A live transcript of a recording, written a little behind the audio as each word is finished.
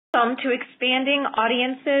Welcome to Expanding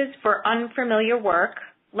Audiences for Unfamiliar Work,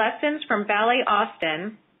 Lessons from Ballet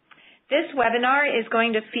Austin. This webinar is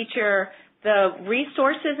going to feature the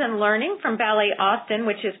resources and learning from Ballet Austin,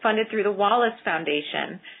 which is funded through the Wallace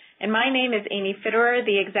Foundation. And my name is Amy Fitterer,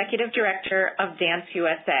 the Executive Director of Dance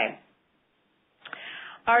USA.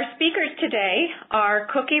 Our speakers today are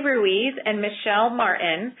Cookie Ruiz and Michelle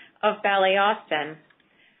Martin of Ballet Austin.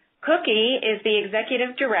 Cookie is the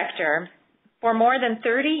Executive Director. For more than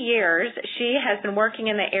 30 years, she has been working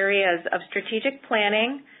in the areas of strategic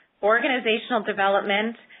planning, organizational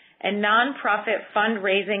development, and nonprofit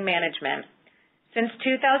fundraising management. Since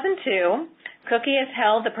 2002, Cookie has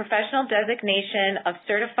held the professional designation of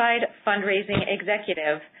Certified Fundraising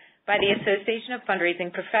Executive by the Association of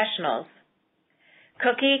Fundraising Professionals.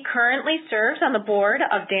 Cookie currently serves on the board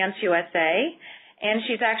of Dance USA, and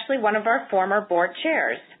she's actually one of our former board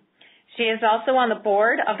chairs. She is also on the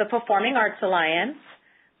board of the Performing Arts Alliance,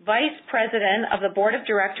 Vice President of the Board of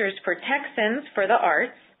Directors for Texans for the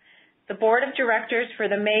Arts, the Board of Directors for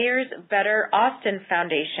the Mayor's Better Austin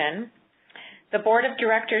Foundation, the Board of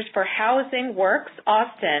Directors for Housing Works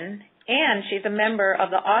Austin, and she's a member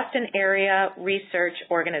of the Austin Area Research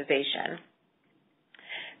Organization.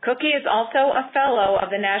 Cookie is also a fellow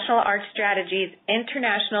of the National Art Strategy's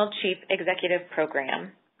International Chief Executive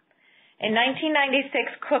Program. In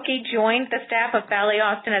 1996, Cookie joined the staff of Ballet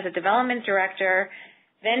Austin as a development director,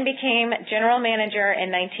 then became general manager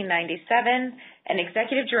in 1997 and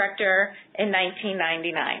executive director in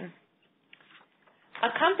 1999.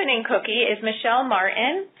 Accompanying Cookie is Michelle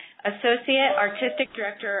Martin, associate artistic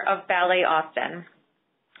director of Ballet Austin.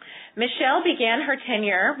 Michelle began her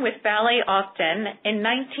tenure with Ballet Austin in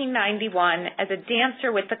 1991 as a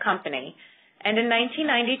dancer with the company, and in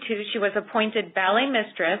 1992 she was appointed ballet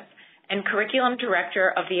mistress and curriculum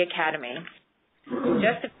director of the Academy.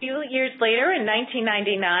 Just a few years later, in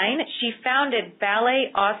 1999, she founded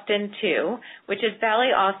Ballet Austin II, which is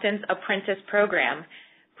Ballet Austin's apprentice program,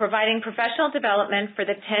 providing professional development for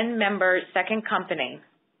the 10-member second company.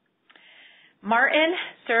 Martin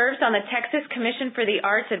serves on the Texas Commission for the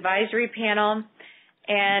Arts Advisory Panel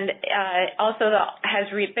and also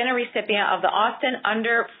has been a recipient of the Austin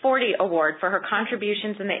Under 40 Award for her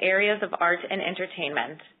contributions in the areas of art and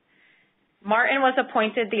entertainment. Martin was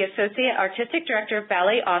appointed the Associate Artistic Director of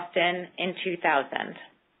Ballet Austin in 2000.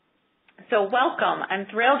 So welcome. I'm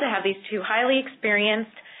thrilled to have these two highly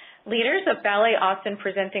experienced leaders of Ballet Austin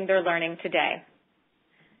presenting their learning today.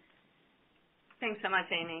 Thanks so much,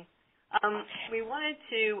 Amy. We wanted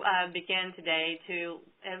to begin today to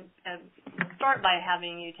start by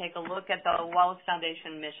having you take a look at the Wallace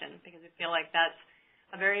Foundation mission, because we feel like that's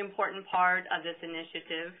a very important part of this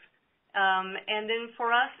initiative. And then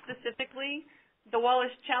for us specifically, the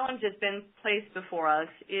Wallace challenge that's been placed before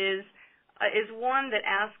us is one that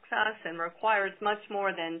asks us and requires much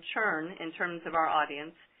more than churn in terms of our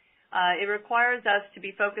audience. It requires us to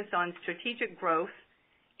be focused on strategic growth,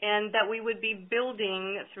 and that we would be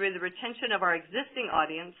building through the retention of our existing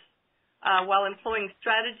audience while employing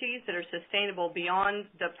strategies that are sustainable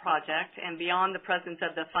beyond the project and beyond the presence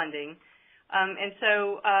of the funding. And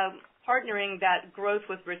so partnering that growth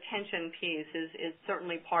with retention piece is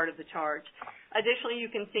certainly part of the charge. Additionally, you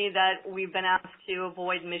can see that we've been asked to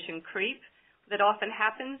avoid mission creep that often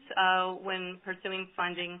happens when pursuing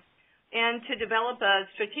funding, and to develop a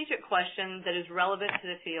strategic question that is relevant to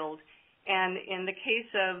the field. And in the case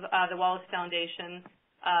of the Wallace Foundation,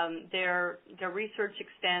 their research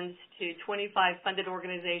extends to 25 funded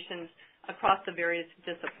organizations across the various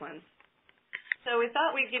disciplines. So we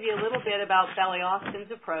thought we'd give you a little bit about Ballet Austin's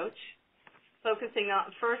approach, focusing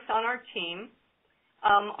first on our team.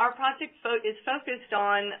 Our project is focused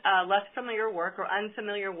on less familiar work or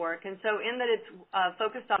unfamiliar work, and so in that it's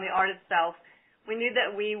focused on the art itself, we knew that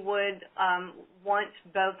we would want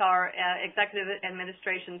both our executive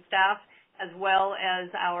administration staff as well as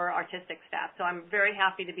our artistic staff. So I'm very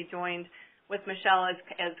happy to be joined with Michelle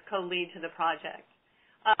as co-lead to the project.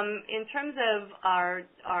 In terms of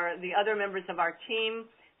the other members of our team,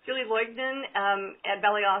 Julie Leugden at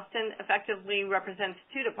Ballet Austin effectively represents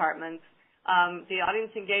two departments. The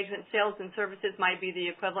audience engagement, sales, and services might be the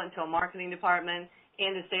equivalent to a marketing department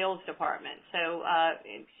and a sales department. So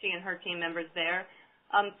she and her team members there.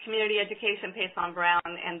 Community education, Payson Brown,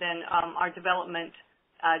 and then our development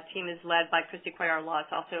team is led by Christy Cuellar-Loss,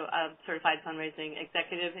 also a certified fundraising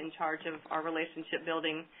executive in charge of our relationship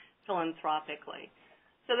building philanthropically.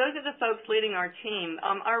 So those are the folks leading our team.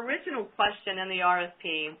 Our original question in the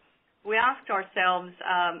RFP, we asked ourselves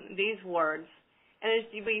these words. And as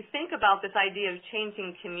we think about this idea of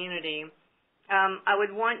changing community, I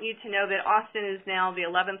would want you to know that Austin is now the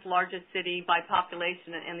 11th largest city by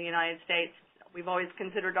population in the United States. We've always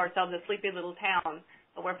considered ourselves a sleepy little town,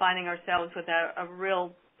 but we're finding ourselves with a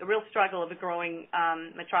real struggle of a growing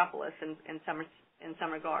metropolis in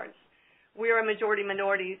some regards. We are a majority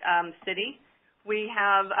minority city. We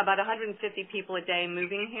have about 150 people a day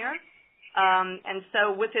moving here. And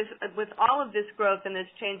so with all of this growth in this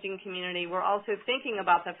changing community, we're also thinking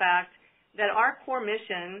about the fact that our core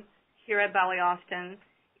mission here at Ballet Austin,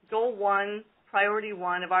 goal 1, priority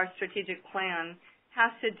 1 of our strategic plan, has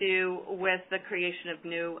to do with the creation of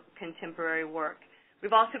new contemporary work.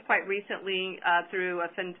 We've also quite recently, through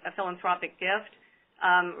a philanthropic gift,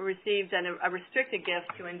 received a restricted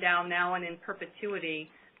gift to endow now and in perpetuity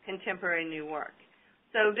contemporary new work.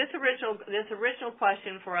 So this original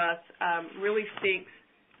question for us really speaks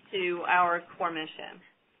to our core mission.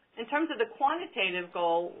 In terms of the quantitative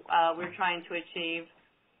goal we're trying to achieve,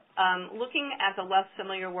 looking at the less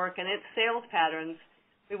familiar work and its sales patterns,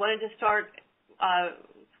 we wanted to start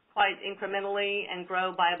quite incrementally and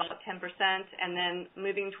grow by about 10%, and then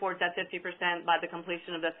moving towards that 50% by the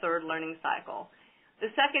completion of the third learning cycle.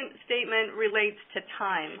 The second statement relates to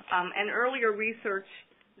time. And earlier research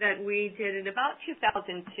that we did in about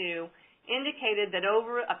 2002 indicated that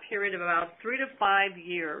over a period of about 3 to 5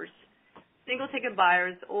 years, single-ticket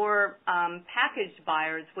buyers or packaged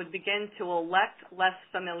buyers would begin to elect less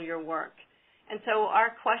familiar work. And so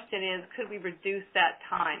our question is, could we reduce that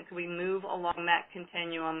time? Could we move along that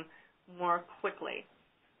continuum more quickly?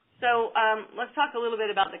 So let's talk a little bit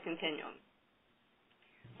about the continuum.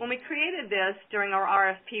 When we created this during our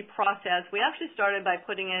RFP process, we actually started by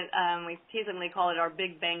putting it, we teasingly call it our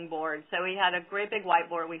Big Bang board. So we had a great big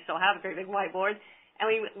whiteboard. We still have a great big whiteboard. And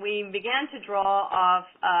we began to draw off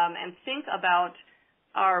and think about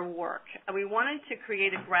our work. We wanted to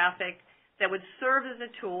create a graphic that would serve as a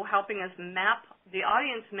tool helping us map the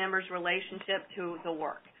audience member's relationship to the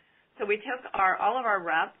work. So we took all of our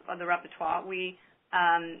the repertoire, we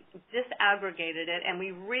disaggregated it, and we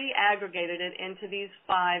re-aggregated it into these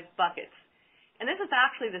 5 buckets. And this is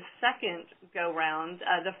actually the second go-round.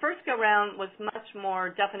 The first go-round was much more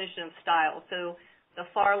definition of style. So the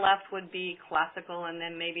far left would be classical, and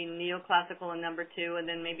then maybe neoclassical in number 2, and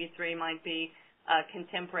then maybe 3 might be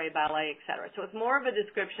contemporary ballet, et cetera. So it's more of a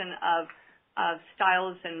description of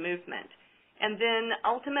styles and movement. And then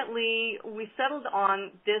ultimately we settled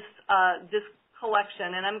on this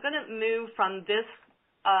collection, and I'm going to move from this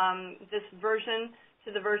version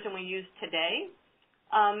to the version we use today.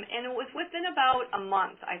 And it was within about a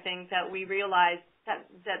month, I think, that we realized that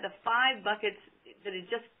the 5 buckets, that it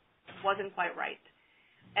just wasn't quite right.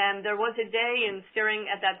 And there was a day in staring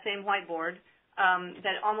at that same whiteboard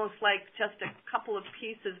that almost like just a couple of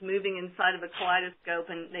pieces moving inside of a kaleidoscope,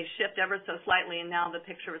 and they shift ever so slightly, and now the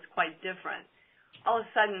picture is quite different. All of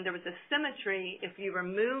a sudden, there was a symmetry. If you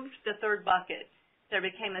removed the third bucket, there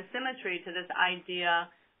became a symmetry to this idea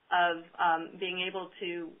of being able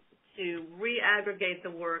to re-aggregate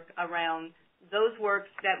the work around those works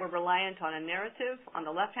that were reliant on a narrative on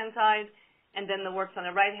the left-hand side, and then the works on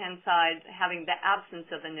the right-hand side having the absence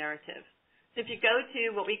of a narrative. So if you go to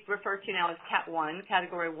what we refer to now as Cat 1,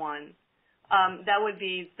 Category 1, that would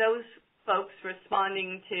be those folks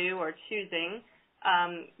responding to or choosing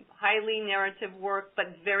highly narrative work,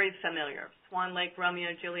 but very familiar. Swan Lake,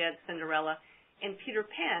 Romeo, Juliet, Cinderella, and Peter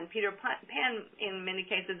Pan. Peter Pan, in many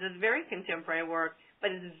cases, is very contemporary work,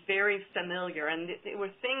 but is very familiar. And it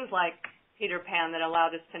was things like Peter Pan that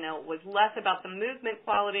allowed us to know it was less about the movement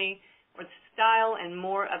quality or style and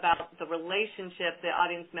more about the relationship the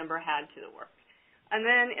audience member had to the work. And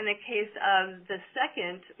then in the case of the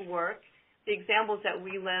second work, the examples that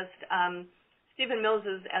we list, Stephen Mills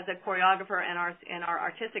is, as a choreographer and our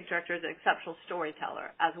artistic director, is an exceptional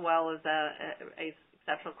storyteller as well as a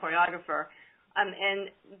exceptional choreographer.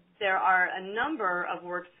 And there are a number of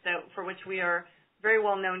works for which we are very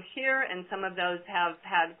well known here, and some of those have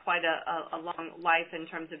had quite a long life in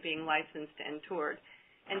terms of being licensed and toured.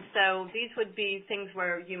 And so these would be things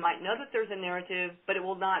where you might know that there's a narrative, but it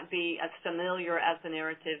will not be as familiar as the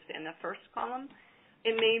narratives in the first column.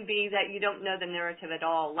 It may be that you don't know the narrative at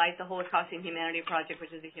all, like the Holocaust and Humanity Project,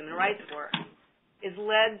 which is a human rights work, is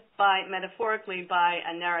led metaphorically by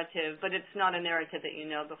a narrative, but it's not a narrative that you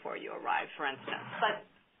know before you arrive, for instance, but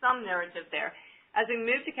some narrative there. As we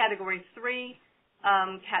move to Category 3,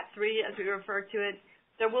 Cat 3, as we refer to it,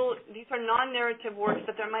 these are non-narrative works,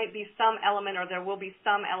 but there might be some element, or there will be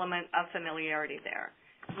some element of familiarity there.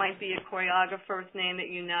 It might be a choreographer's name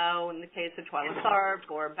that you know, in the case of Twyla Tharp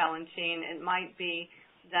or Balanchine. It might be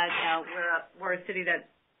that we're a city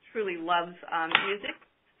that truly loves music,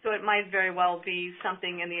 So it might very well be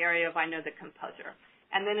something in the area of I know the composer.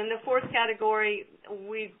 And then in the fourth category,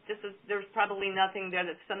 there's probably nothing there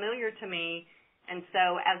that's familiar to me. And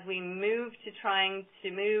so as we move to trying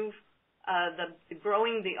to move the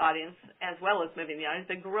growing the audience as well as moving the audience,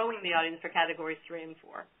 but growing the audience for categories 3 and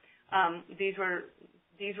 4, these were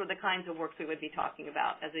the kinds of works we would be talking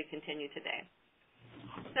about as we continue today.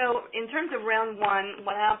 So in terms of round 1,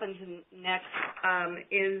 what happens next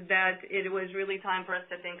is that it was really time for us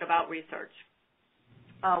to think about research.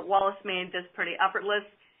 Wallace made this pretty effortless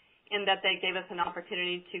in that they gave us an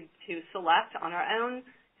opportunity to select on our own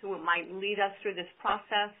who might lead us through this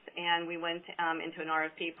process, and we went into an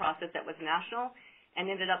RFP process that was national and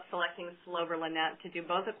ended up selecting Slover Lynette to do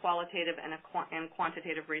both a qualitative and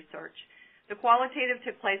quantitative research. The qualitative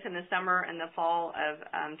took place in the summer and the fall of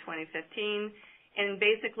 2015, and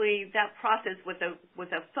basically that process with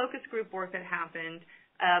a focus group work that happened,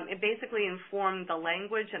 it basically informed the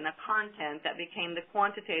language and the content that became the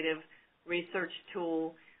quantitative research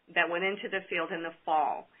tool that went into the field in the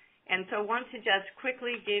fall. And so I want to just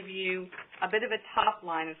quickly give you a bit of a top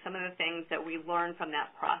line of some of the things that we learned from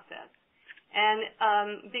that process.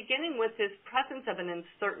 And beginning with this presence of an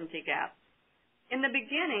uncertainty gap. In the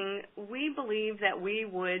beginning, we believed that we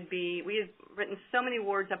had written so many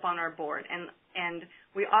words up on our board, and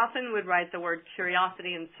we often would write the word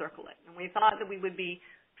curiosity and circle it. And we thought that we would be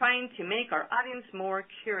trying to make our audience more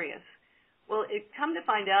curious. Well, it come to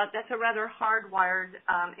find out that's a rather hardwired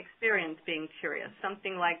experience, being curious,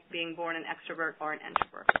 something like being born an extrovert or an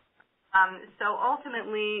introvert. So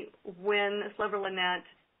ultimately, when Slover Lynette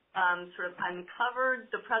sort of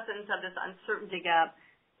uncovered the presence of this uncertainty gap,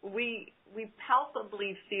 we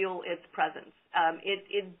palpably feel its presence.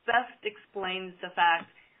 It best explains the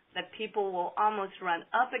fact that people will almost run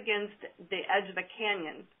up against the edge of a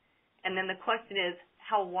canyon, and then the question is,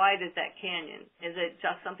 how wide is that canyon? Is it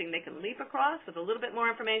just something they can leap across with a little bit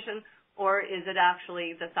more information, or is it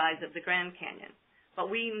actually the size of the Grand Canyon?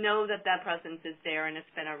 But we know that that presence is there, and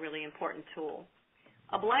it's been a really important tool.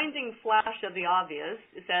 A blinding flash of the obvious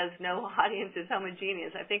says no audience is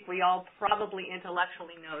homogeneous. I think we all probably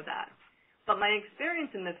intellectually know that. But my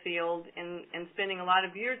experience in the field and spending a lot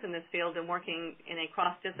of years in this field and working in a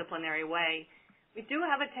cross-disciplinary way, we do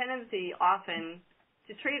have a tendency often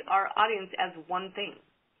to treat our audience as one thing.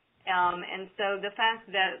 And so the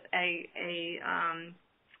fact that a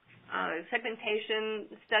segmentation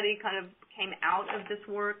study kind of came out of this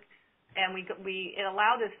work, and it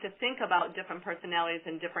allowed us to think about different personalities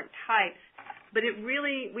and different types. But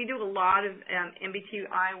we do a lot of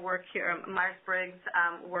MBTI work here, Myers-Briggs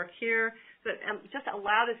work here, but just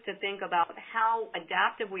allowed us to think about how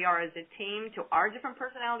adaptive we are as a team to our different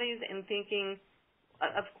personalities and thinking,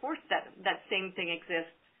 of course, that same thing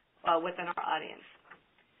exists within our audience.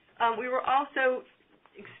 We were also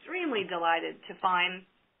extremely delighted to find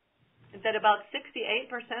that about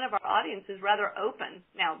 68% of our audience is rather open.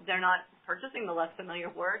 Now, they're not purchasing the less familiar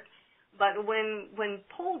work, but when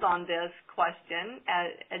polled on this question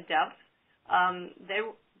at depth,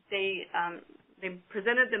 they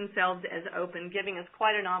presented themselves as open, giving us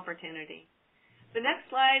quite an opportunity. The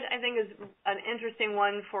next slide, I think, is an interesting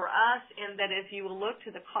one for us in that if you look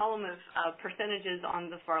to the column of percentages on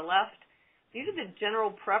the far left, these are the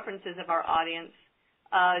general preferences of our audience.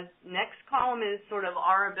 Next column is sort of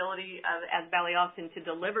our ability as Ballet Austin to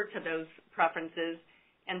deliver to those preferences,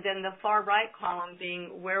 and then the far right column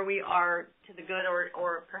being where we are to the good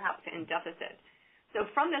or perhaps in deficit.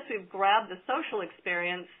 So from this, we've grabbed the social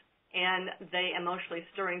experience and the emotionally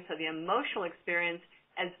stirring, so the emotional experience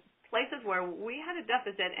as places where we had a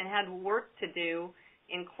deficit and had work to do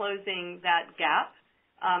in closing that gap.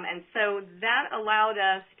 And so that allowed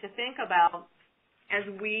us to think about, as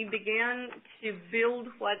we began to build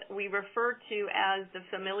what we refer to as the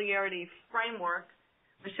familiarity framework.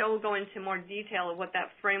 Michelle will go into more detail of what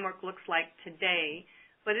that framework looks like today,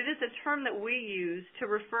 but it is a term that we use to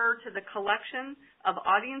refer to the collection of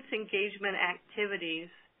audience engagement activities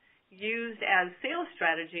used as sales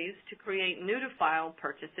strategies to create new-to-file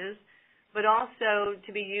purchases, but also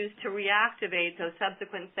to be used to reactivate those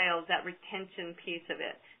subsequent sales, that retention piece of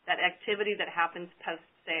it, that activity that happens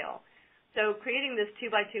post-sale. So creating this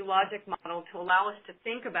 2x2 logic model to allow us to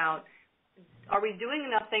think about, are we doing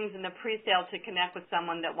enough things in the pre-sale to connect with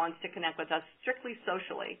someone that wants to connect with us strictly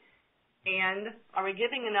socially? And are we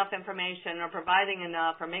giving enough information or providing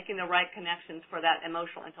enough or making the right connections for that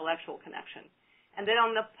emotional, intellectual connection? And then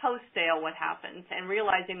on the post-sale, what happens? And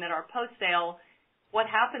realizing that our post-sale, what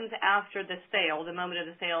happens after the sale, the moment of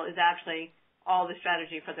the sale, is actually all the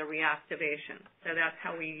strategy for the reactivation. So that's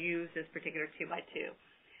how we use this particular 2x2.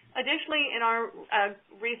 Additionally, in our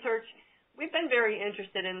research, we've been very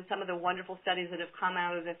interested in some of the wonderful studies that have come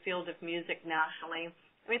out of the field of music nationally.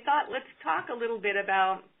 We thought, let's talk a little bit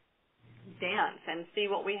about dance and see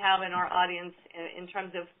what we have in our audience in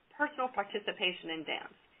terms of personal participation in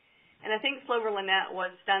dance. And I think Slover Lynette was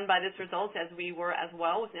stunned by this result, as we were as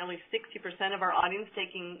well, with nearly 60% of our audience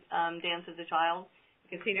taking dance as a child.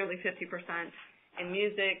 You can see nearly 50% in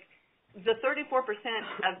music. The 34%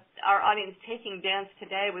 of our audience taking dance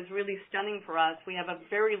today was really stunning for us. We have a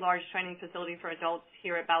very large training facility for adults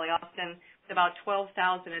here at Ballet Austin with about 12,000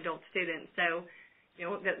 adult students. So,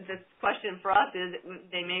 this question for us is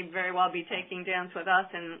they may very well be taking dance with us,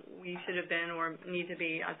 and we should have been or need to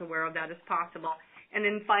be as aware of that as possible. And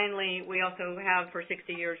then finally, we also have for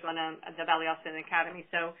 60 years run the Ballet Austin Academy.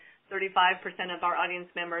 So 35% of our audience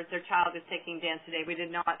members, their child is taking dance today. We did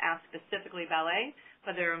not ask specifically ballet,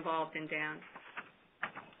 but they're involved in dance.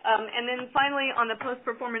 And then finally, on the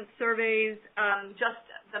post-performance surveys, just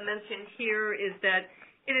the mention here is that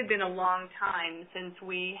it had been a long time since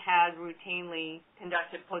we had routinely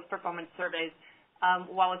conducted post-performance surveys.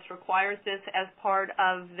 Wallace requires this as part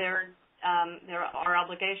of our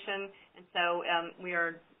obligation, and so we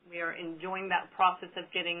are enjoying that process of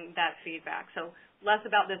getting that feedback. So less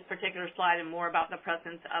about this particular slide and more about the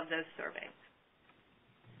presence of those surveys.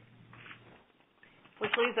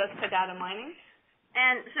 Which leads us to data mining.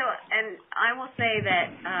 And I will say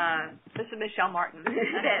that this is Michelle Martin.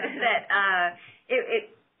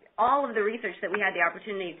 All of the research that we had the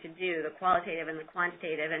opportunity to do, the qualitative and the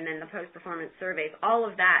quantitative, and then the post-performance surveys, all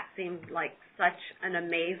of that seemed like such an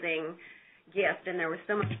amazing gift, and there was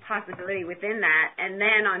so much possibility within that. And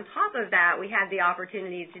then on top of that, we had the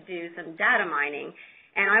opportunity to do some data mining.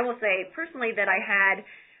 And I will say personally that I had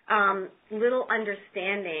little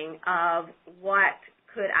understanding of what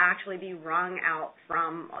could actually be wrung out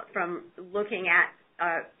from looking at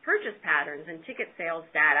purchase patterns and ticket sales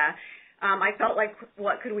data. I felt like,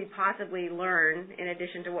 what could we possibly learn in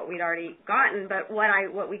addition to what we'd already gotten? But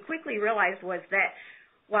what we quickly realized was that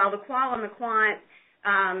while the qual and the quant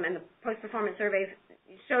and the post-performance surveys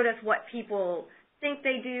showed us what people think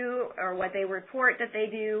they do or what they report that they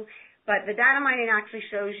do, but the data mining actually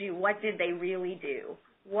shows you what did they really do.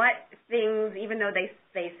 What things, even though they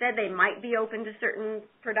said they might be open to certain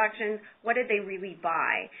productions, what did they really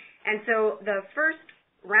buy? And so the first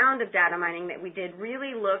round of data mining that we did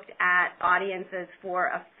really looked at audiences for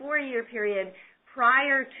a 4-year period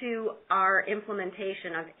prior to our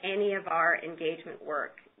implementation of any of our engagement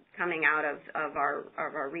work coming out of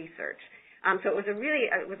our research. So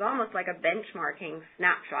it was almost like a benchmarking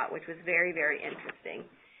snapshot, which was very, very interesting.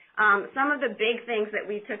 Some of the big things that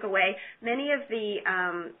we took away, many of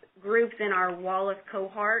the groups in our Wallace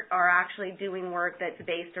cohort are actually doing work that's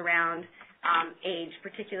based around age,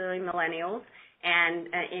 particularly millennials, and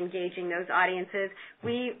engaging those audiences.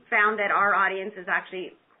 We found that our audience is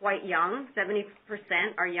actually quite young. 70%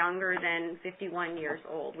 are younger than 51 years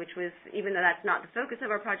old, which was, even though that's not the focus of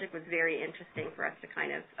our project, was very interesting for us to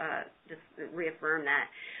kind of just reaffirm that.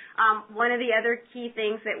 One of the other key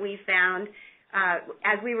things that we found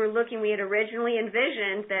as we were looking, we had originally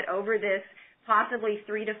envisioned that over this possibly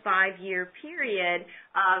 3 to 5 year period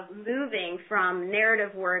of moving from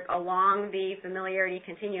narrative work along the familiarity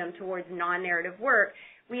continuum towards non-narrative work,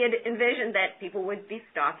 we had envisioned that people would be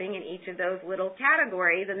stopping in each of those little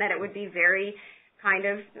categories and that it would be very kind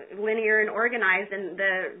of linear and organized, and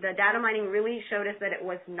the data mining really showed us that it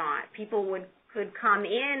was not. People could come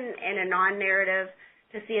in a non-narrative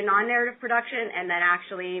to see a non-narrative production and then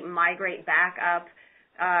actually migrate back up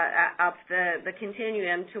the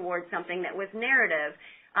continuum towards something that was narrative.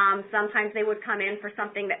 Sometimes they would come in for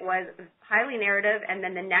something that was highly narrative, and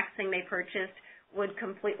then the next thing they purchased would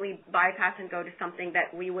completely bypass and go to something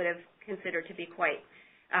that we would have considered to be quite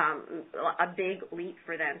a big leap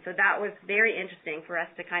for them. So that was very interesting for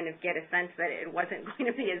us to kind of get a sense that it wasn't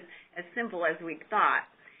going to be as simple as we thought.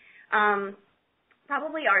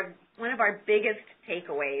 Probably one of our biggest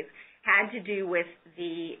takeaways had to do with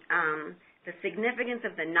the significance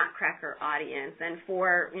of the Nutcracker audience. And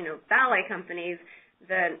for ballet companies,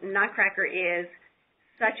 the Nutcracker is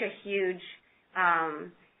such a huge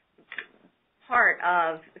part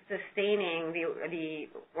of sustaining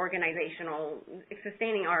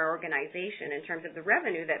sustaining our organization in terms of the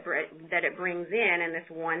revenue that it brings in this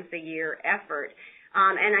once a year effort.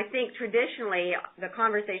 And I think traditionally the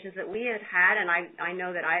conversations that we had had, and I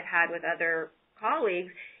know that I've had with other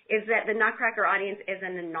colleagues, is that the Nutcracker audience is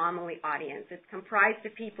an anomaly audience. It's comprised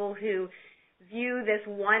of people who view this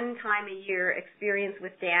one time a year experience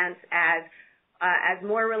with dance as as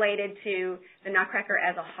more related to the Nutcracker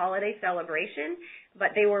as a holiday celebration, but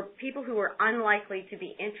they were people who were unlikely to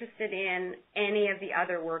be interested in any of the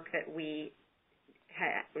other work that we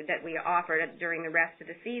offered during the rest of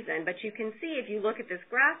the season. But you can see, if you look at this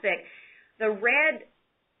graphic, the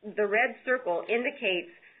red circle indicates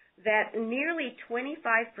that nearly 25%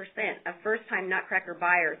 of first-time Nutcracker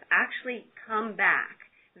buyers actually come back.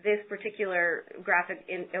 This particular graphic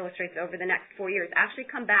illustrates over the next 4 years, actually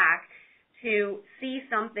come back to see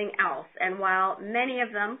something else. And while many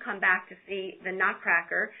of them come back to see the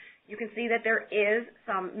Nutcracker, you can see that there is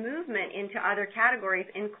some movement into other categories,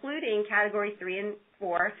 including category 3 and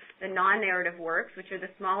 4, the non-narrative works, which are the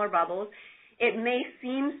smaller bubbles. It may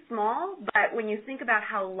seem small, but when you think about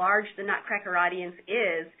how large the Nutcracker audience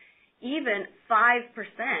is, even 5%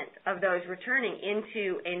 of those returning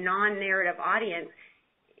into a non-narrative audience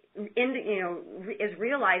is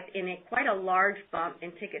realized in quite a large bump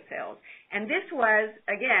in ticket sales. And this was,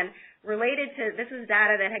 again, this is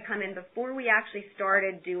data that had come in before we actually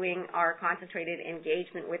started doing our concentrated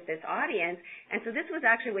engagement with this audience. And so this was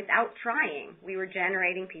actually without trying. We were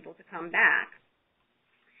generating people to come back.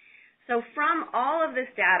 So from all of this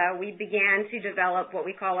data, we began to develop what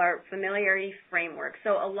we call our familiarity framework.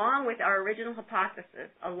 So along with our original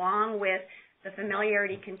hypothesis, along with the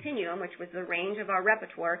familiarity continuum, which was the range of our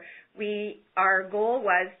repertoire, our goal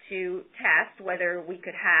was to test whether we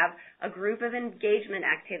could have a group of engagement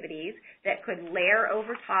activities that could layer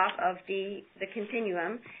over top of the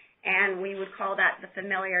continuum, and we would call that the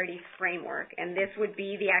familiarity framework. And this would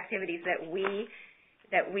be the activities that we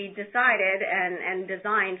decided and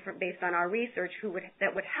designed based on our research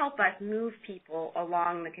that would help us move people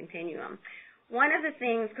along the continuum. One of the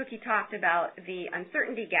things Cookie talked about, the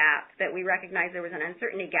uncertainty gap, that we recognized there was an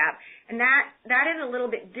uncertainty gap, and that is a little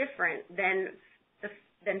bit different than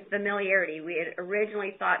familiarity. We had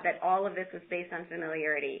originally thought that all of this was based on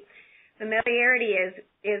familiarity. Familiarity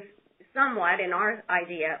is somewhat, in our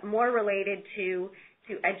idea, more related to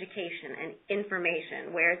education and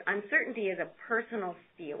information, whereas uncertainty is a personal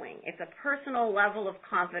feeling. It's a personal level of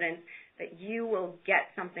confidence that you will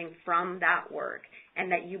get something from that work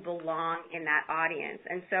and that you belong in that audience.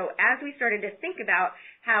 And so as we started to think about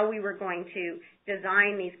how we were going to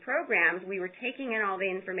design these programs, we were taking in all the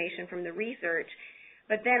information from the research,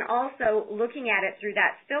 but then also looking at it through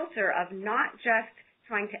that filter of not just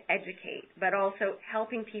trying to educate, but also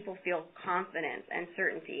helping people feel confidence and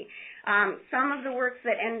certainty. Some of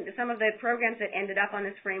the programs that ended up on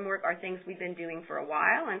this framework are things we've been doing for a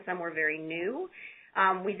while, and some were very new.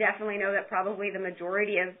 We definitely know that probably the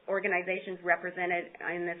majority of organizations represented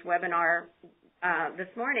in this webinar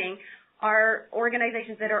this morning are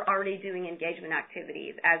organizations that are already doing engagement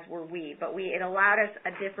activities, as were we. But it allowed us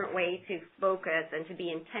a different way to focus and to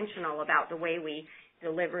be intentional about the way we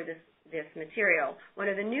deliver this material. One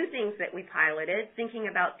of the new things that we piloted, thinking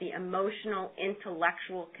about the emotional,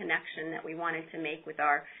 intellectual connection that we wanted to make with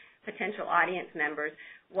our potential audience members,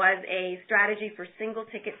 was a strategy for single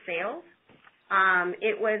ticket sales.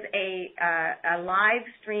 It was a live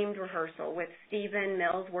streamed rehearsal with Stephen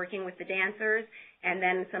Mills working with the dancers, and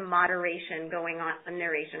then some moderation going on, some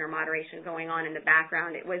narration or moderation going on in the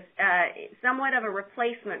background. It was somewhat of a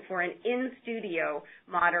replacement for an in-studio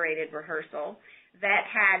moderated rehearsal that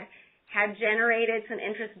had generated some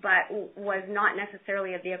interest but was not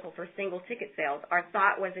necessarily a vehicle for single ticket sales. Our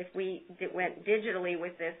thought was if we went digitally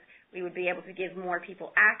with this, we would be able to give more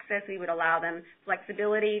people access. We would allow them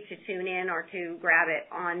flexibility to tune in or to grab it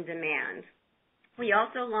on demand. We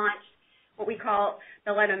also launched what we call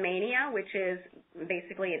Balletomania, which is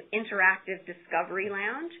basically an interactive discovery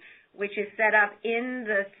lounge, which is set up in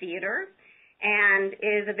the theater and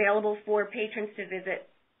is available for patrons to visit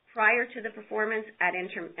prior to the performance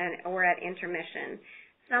or at intermission.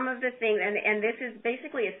 Some of the things, and this is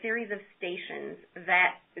basically a series of stations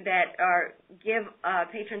that give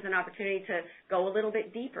patrons an opportunity to go a little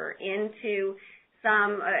bit deeper into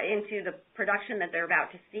the production that they're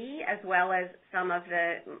about to see, as well as some of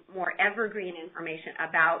the more evergreen information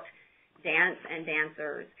about dance and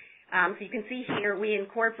dancers. So you can see here we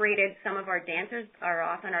incorporated some of our dancers,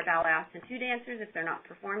 often our Ballet Austin 2 dancers. If they're not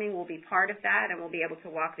performing, we'll be part of that, and we'll be able to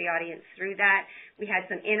walk the audience through that. We had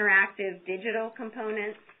some interactive digital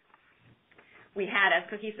components. We had, as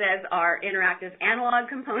Cookie says, our interactive analog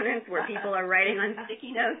components where people are writing on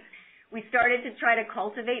sticky notes. We started to try to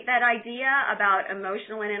cultivate that idea about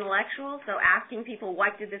emotional and intellectual, so asking people,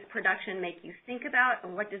 what did this production make you think about,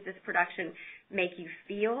 and what does this production make you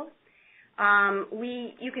feel?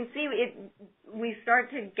 You can see we start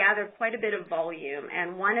to gather quite a bit of volume,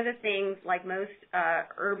 and one of the things, like most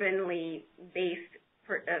urbanly based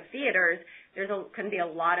theaters, can be a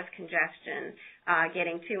lot of congestion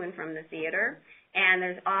getting to and from the theater, and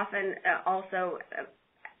there's often also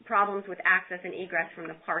problems with access and egress from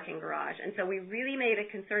the parking garage. And so we really made a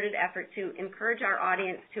concerted effort to encourage our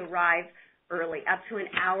audience to arrive early, up to an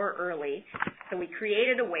hour early. So we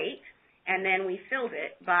created a wait, and then we filled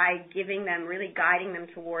it by really guiding them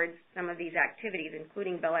towards some of these activities,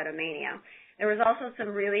 including Balletomania. There was also some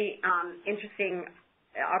really interesting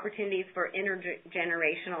opportunities for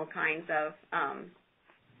intergenerational kinds of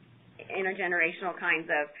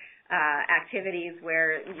activities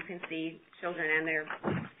where you can see children and their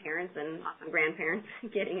parents and often grandparents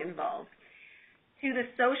getting involved. To the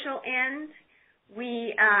social end,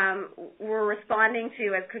 we were responding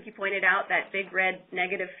to, as Cookie pointed out, that big red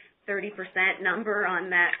negative 30% number on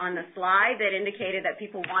the slide that indicated that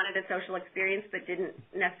people wanted a social experience but didn't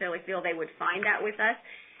necessarily feel they would find that with us.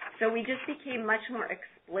 So we just became much more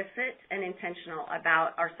explicit and intentional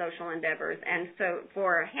about our social endeavors. And so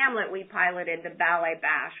for Hamlet, we piloted the Ballet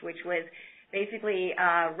Bash, which was basically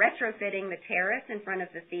retrofitting the terrace in front of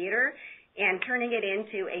the theater and turning it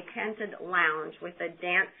into a tented lounge with a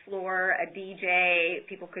dance floor, a DJ.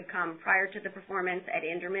 People could come prior to the performance at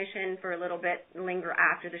intermission for a little bit, linger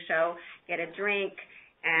after the show, get a drink,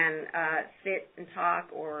 and sit and talk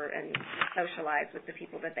and socialize with the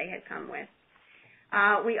people that they had come with.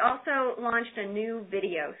 We also launched a new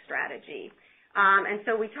video strategy. And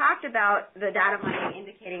so we talked about the data mining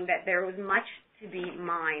indicating that there was much to be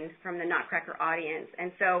mined from the Nutcracker audience.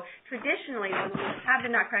 And so traditionally, when we have the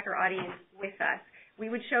Nutcracker audience with us, we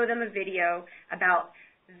would show them a video about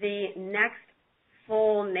the next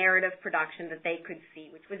full narrative production that they could see,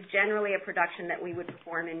 which was generally a production that we would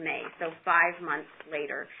perform in May, so 5 months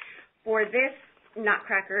later. For this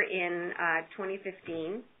Nutcracker in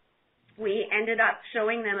 2015, we ended up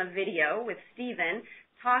showing them a video with Stephen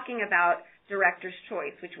talking about Director's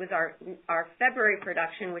Choice, which was our February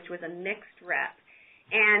production, which was a mixed rep.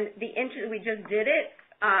 And we just did it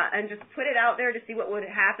and just put it out there to see what would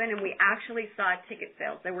happen, and we actually saw ticket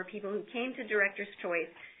sales. There were people who came to Director's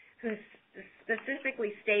Choice who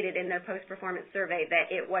specifically stated in their post-performance survey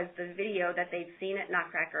that it was the video that they'd seen at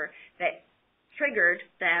Nutcracker that triggered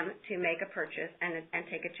them to make a purchase and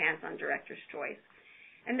take a chance on Director's Choice.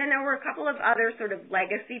 And then there were a couple of other sort of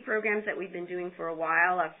legacy programs that we've been doing for a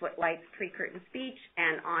while, a Footlights pre-curtain speech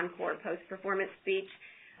and encore post-performance speech,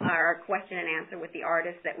 our question and answer with the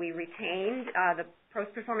artists that we retained. The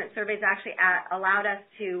post-performance surveys actually allowed us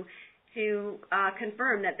to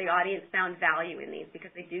confirm that the audience found value in these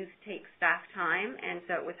because they do take staff time, and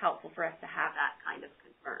so it was helpful for us to have that kind of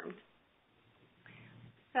confirmed.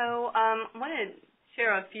 So I want to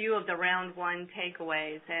share a few of the round one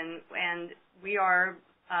takeaways, and we are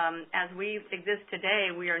as we exist today,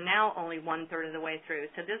 we are now only 1/3 of the way through.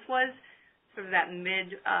 So this was sort of that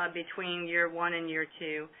mid between year one and year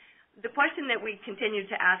two. The question that we continue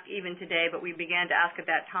to ask even today, but we began to ask at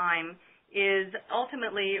that time, is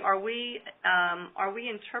ultimately, are we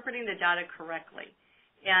interpreting the data correctly?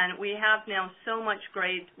 And we have now so much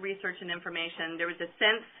great research and information. There was a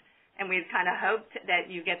sense, and we kind of hoped that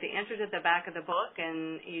you get the answers at the back of the book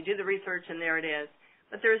and you do the research and there it is.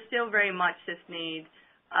 But there is still very much this need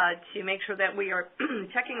to make sure that we are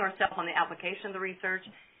checking ourselves on the application of the research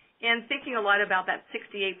and thinking a lot about that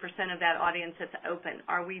 68% of that audience that's open.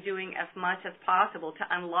 Are we doing as much as possible to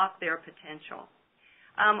unlock their potential?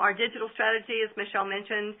 Our digital strategy, as Michelle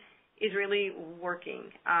mentioned, is really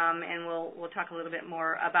working, and we'll talk a little bit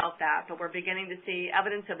more about that. But we're beginning to see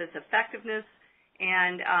evidence of its effectiveness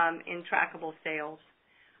and in trackable sales.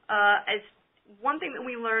 As one thing that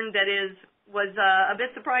we learned that was a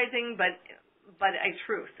bit surprising, but a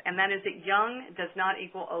truth, and that is that young does not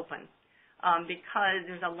equal open, because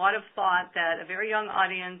there's a lot of thought that a very young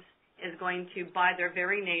audience is going to, by their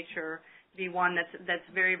very nature, be one that's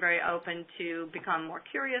very, very open to become more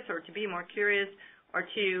curious or to be more curious or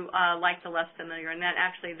to like the less familiar, and that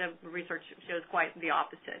actually the research shows quite the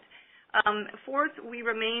opposite. Fourth, we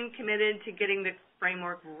remain committed to getting the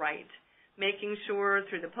framework right, making sure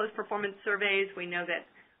through the post-performance surveys we know that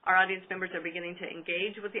our audience members are beginning to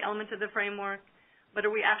engage with the elements of the framework, but are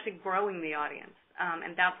we actually growing the audience?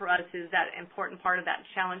 And that for us is that important part of that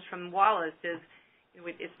challenge from Wallace is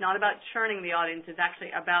it's not about churning the audience, it's actually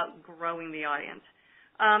about growing the audience.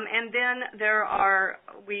 And then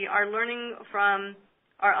we are learning from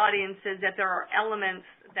our audiences that there are elements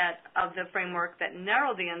of the framework that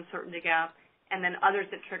narrow the uncertainty gap and then others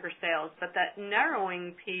that trigger sales. But that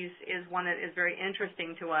narrowing piece is one that is very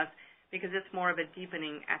interesting to us because it's more of a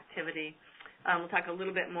deepening activity. We'll talk a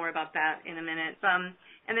little bit more about that in a minute.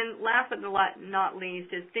 And then last but not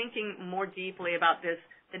least is thinking more deeply about this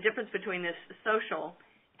the difference between this social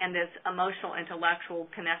and this emotional, intellectual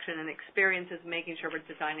connection and experiences, making sure we're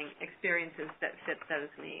designing experiences that fit those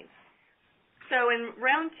needs. So in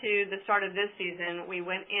round 2, the start of this season, we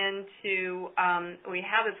went into, we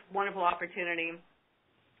have this wonderful opportunity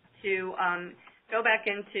to go back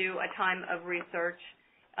into a time of research,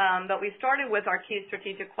 but we started with our key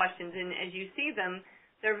strategic questions, and as you see them,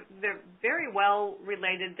 they're very well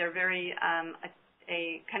related. They're very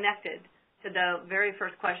connected to the very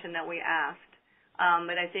first question that we asked.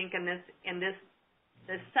 But I think in the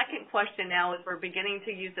second question now, as we're beginning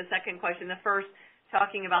to use the second question, the first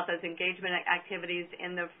talking about those engagement activities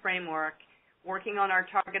in the framework, working on our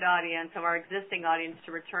target audience of our existing audience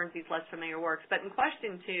to return to these less familiar works. But in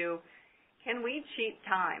question 2, can we cheat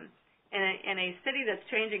time? In a city that's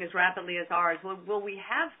changing as rapidly as ours, will we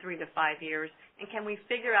have 3 to 5 years, and can we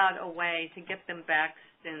figure out a way to get them back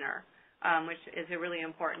sooner, which is really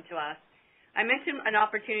important to us. I mentioned an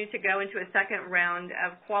opportunity to go into a second round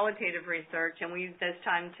of qualitative research, and we this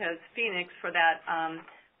time chose Phoenix for that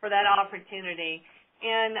opportunity.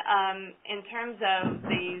 And in terms of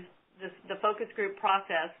the focus group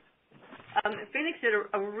process, Phoenix did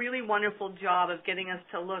a really wonderful job of getting us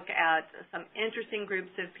to look at some interesting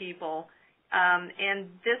groups of people. And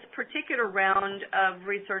this particular round of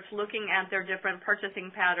research, looking at their different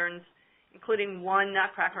purchasing patterns, including one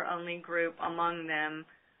Nutcracker-only group among them.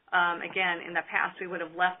 Again, in the past, we would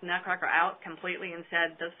have left Nutcracker out completely and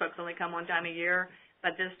said those folks only come one time a year.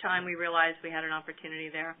 But this time, we realized we had an opportunity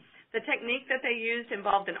there. The technique that they used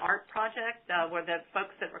involved an art project where the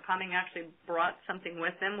folks that were coming actually brought something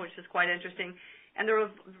with them, which is quite interesting. And the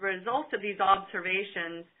results of these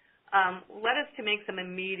observations led us to make some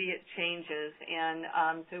immediate changes.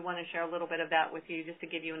 And so we want to share a little bit of that with you just to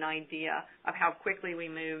give you an idea of how quickly we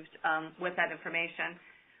moved with that information.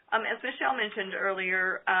 As Michelle mentioned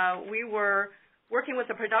earlier, we were working with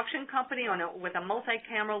a production company with a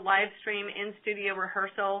multi-camera live stream in-studio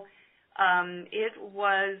rehearsal.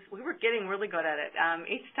 We were getting really good at it.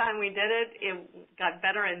 Each time we did it, it got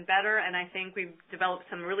better and better, and I think we've developed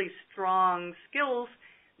some really strong skills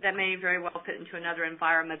that may very well fit into another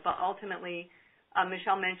environment. But ultimately,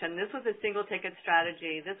 Michelle mentioned, this was a single-ticket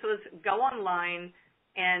strategy. This was go online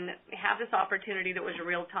and have this opportunity that was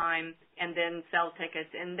real time and then sell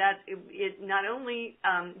tickets. And that it not only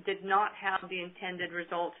did not have the intended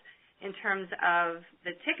results in terms of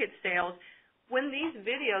the ticket sales, when these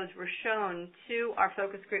videos were shown to our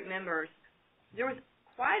focus group members, there was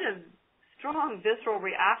quite a strong visceral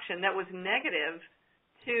reaction that was negative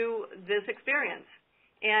to this experience.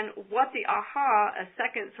 And what the a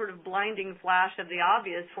second sort of blinding flash of the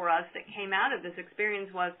obvious for us that came out of this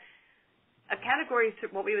experience was a category,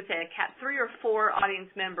 what we would say, a 3 or 4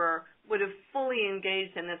 audience member would have fully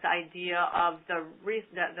engaged in this idea of the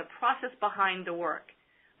process behind the work.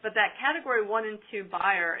 But that category 1 and 2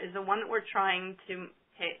 buyer is the one that we're trying to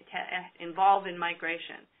involve in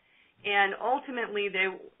migration. And ultimately,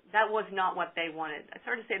 that was not what they wanted. I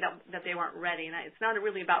started to say that they weren't ready, and it's not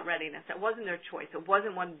really about readiness. It wasn't their choice. It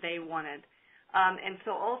wasn't what they wanted. And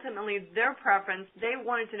so ultimately, their preference, they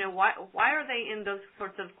wanted to know why are they in those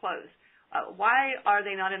sorts of clothes? Why are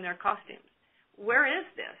they not in their costumes? Where is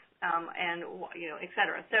this? And, et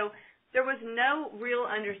cetera. So there was no real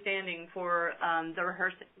understanding for the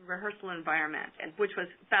rehearsal environment, which was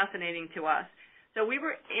fascinating to us. So we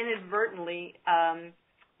were inadvertently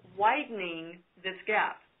widening this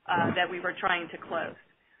gap that we were trying to close.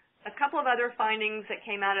 A couple of other findings that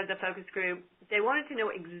came out of the focus group, they wanted to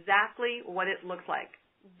know exactly what it looks like.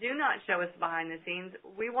 Do not show us behind the scenes.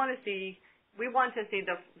 We want to see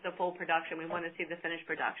the full production. We want to see the finished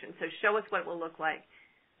production. So show us what it will look like.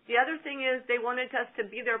 The other thing is they wanted us to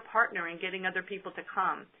be their partner in getting other people to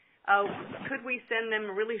come. Could we send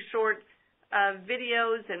them really short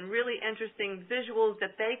videos and really interesting visuals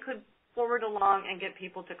that they could forward along and get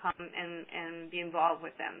people to come and be involved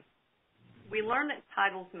with them? We learned that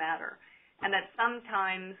titles matter and that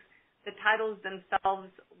sometimes the titles themselves,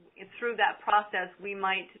 through that process, we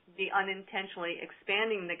might be unintentionally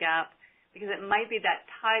expanding the gap because it might be that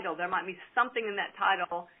title. There might be something in that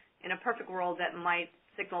title in a perfect world that might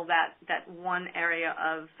signal that one area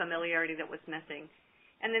of familiarity that was missing.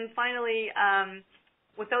 And then finally,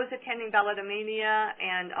 with those attending Balletomania,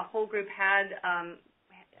 and a whole group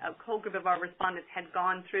of our respondents had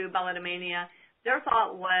gone through Balletomania, their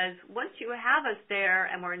thought was, once you have us there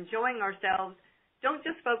and we're enjoying ourselves, don't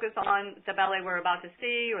just focus on the ballet we're about to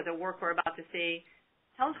see or the work we're about to see.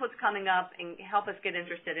 Tell us what's coming up and help us get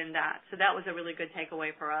interested in that. So that was a really good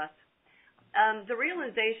takeaway for us. The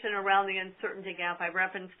realization around the uncertainty gap I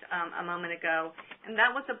referenced a moment ago, and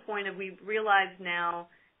that was the point of we realize now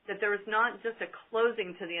that there is not just a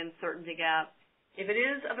closing to the uncertainty gap. If it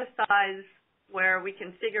is of a size where we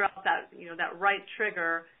can figure out that, that right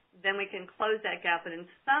trigger, then we can close that gap. And in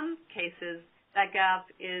some cases, that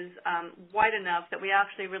gap is wide enough that we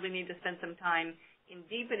actually really need to spend some time in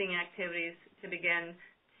deepening activities to begin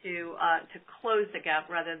to close the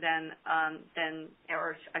gap rather than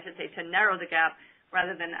or I should say to narrow the gap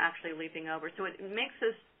rather than actually leaping over. So it makes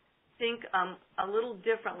us think a little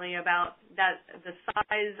differently about the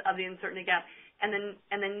size of the uncertainty gap and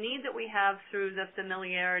the need that we have through the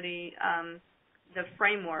familiarity, the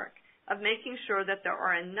framework of making sure that there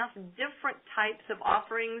are enough different types of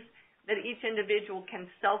offerings that each individual can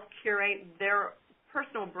self-curate their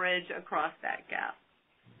personal bridge across that gap.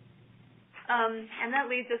 And that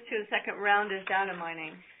leads us to the second round is data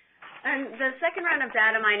mining. And the second round of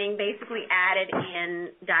data mining basically added in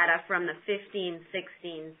data from the 15-16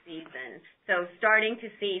 season. So starting to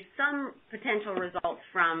see some potential results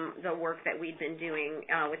from the work that we'd been doing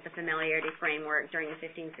with the familiarity framework during the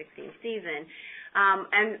 15-16 season.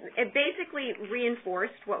 And it basically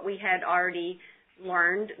reinforced what we had already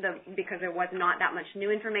learned because there was not that much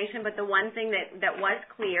new information. But the one thing that was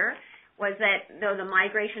clear was that though the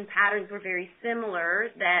migration patterns were very similar,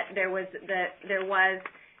 that there was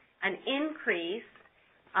an increase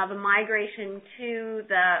of a migration to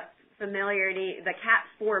the familiarity, the CAP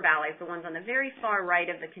 4 ballets, the ones on the very far right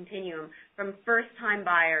of the continuum, from first-time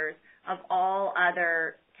buyers of all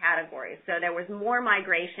other categories. So there was more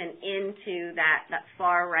migration into that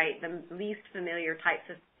far right, the least familiar types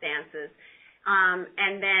of dances.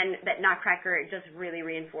 And then that Nutcracker just really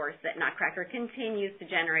reinforced that Nutcracker continues to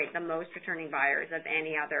generate the most returning buyers of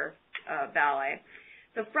any other ballet.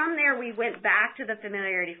 So from there, we went back to the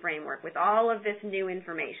familiarity framework with all of this new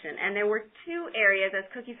information. And there were two areas, as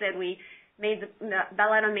Cookie said, we made the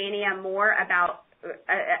Balletomania more about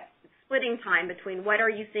splitting time between what are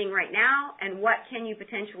you seeing right now and what can you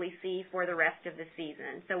potentially see for the rest of the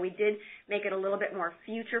season. So we did make it a little bit more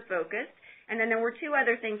future-focused. And then there were two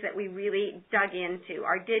other things that we really dug into.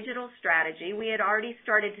 Our digital strategy, we had already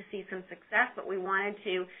started to see some success, but we wanted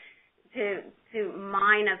to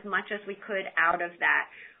mine as much as we could out of that.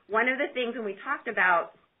 One of the things when we talked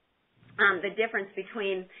about the difference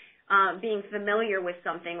between being familiar with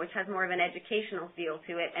something, which has more of an educational feel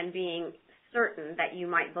to it, and being certain that you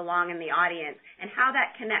might belong in the audience, and how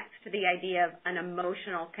that connects to the idea of an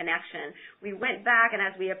emotional connection. We went back, and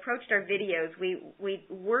as we approached our videos, we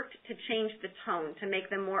worked to change the tone, to make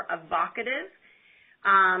them more evocative,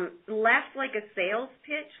 less like a sales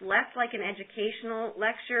pitch, less like an educational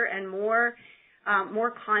lecture, and more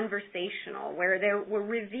conversational, where we're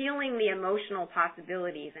revealing the emotional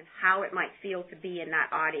possibilities and how it might feel to be in that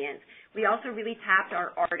audience. We also really tapped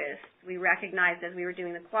our artists. We recognized as we were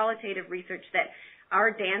doing the qualitative research that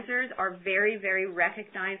our dancers are very, very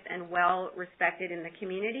recognized and well respected in the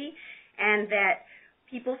community, and that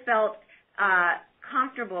people felt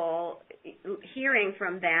comfortable hearing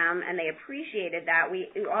from them, and they appreciated that. We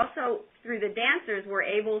also, through the dancers, were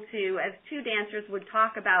able to, as two dancers would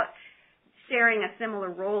talk about sharing a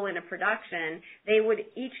similar role in a production, they would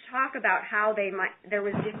each talk about how there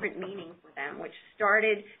was different meaning for them, which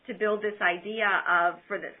started to build this idea of,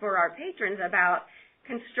 for our patrons, about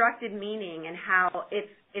constructed meaning and how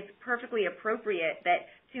it's perfectly appropriate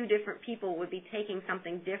that two different people would be taking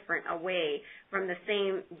something different away from the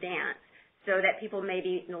same dance, so that people may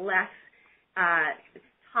be less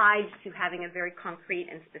tied to having a very concrete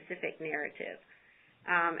and specific narrative.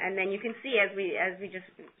 And then you can see as we just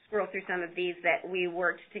scroll through some of these that we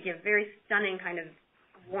worked to give very stunning kind of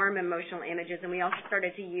warm emotional images, and we also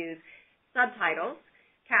started to use subtitles,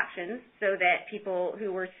 captions, so that people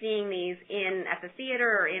who were seeing these at the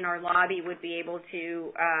theater or in our lobby would be able to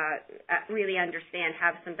really understand,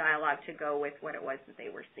 have some dialogue to go with what it was that they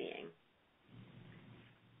were seeing.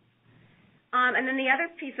 And then the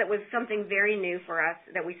other piece that was something very new for us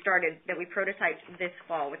that we prototyped this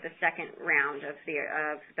fall with the second round of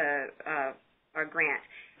our grant,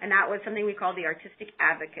 and that was something we called the Artistic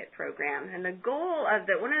Advocate Program. And the goal of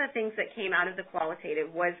one of the things that came out of the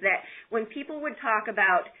qualitative was that when people would talk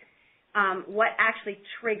about what actually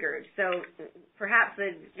triggered, so perhaps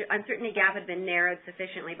the uncertainty gap had been narrowed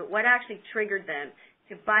sufficiently, but what actually triggered them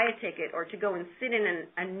to buy a ticket or to go and sit in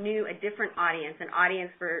a different audience, an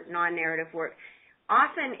audience for non-narrative work.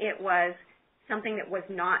 Often it was something that was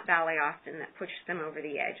not Ballet Austin that pushed them over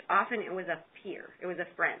the edge. Often it was a peer, it was a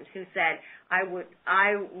friend who said, I would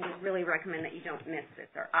really recommend that you don't miss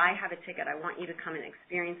this, or I have a ticket, I want you to come and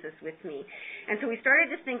experience this with me. And so we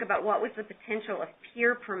started to think about what was the potential of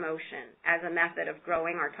peer promotion as a method of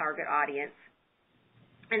growing our target audience.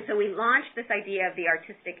 And so we launched this idea of the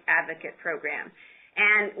Artistic Advocate Program.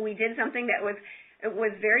 And we did something that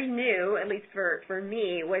was very new, at least for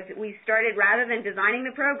me, was we started, rather than designing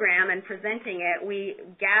the program and presenting it, we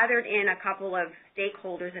gathered in a couple of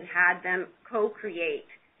stakeholders and had them co-create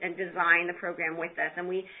and design the program with us. And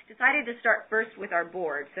we decided to start first with our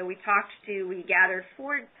board. So we gathered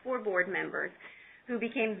four board members who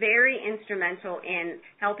became very instrumental in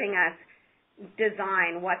helping us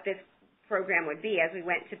design what this program would be as we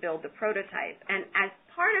went to build the prototype. And as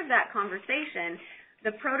part of that conversation,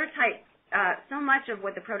 the prototype, so much of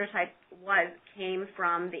what the prototype came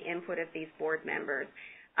from the input of these board members.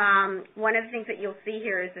 One of the things that you'll see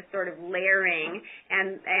here is this sort of layering,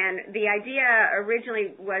 and the idea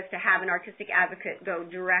originally was to have an artistic advocate go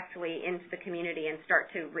directly into the community and start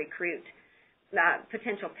to recruit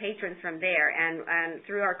potential patrons from there. And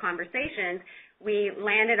through our conversations, we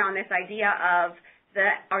landed on this idea of the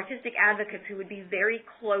artistic advocates who would be very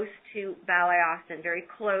close to Ballet Austin, very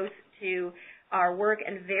close to our work,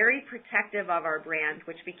 and very protective of our brand,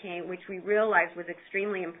 which we realized was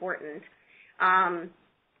extremely important.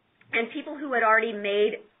 And people who had already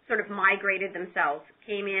sort of migrated themselves,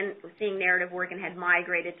 came in seeing narrative work and had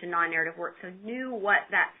migrated to non-narrative work, so knew what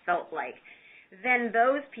that felt like. Then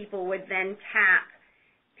those people would then tap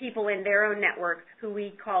people in their own network who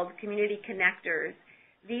we called community connectors.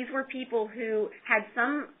 These were people who had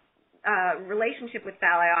some relationship with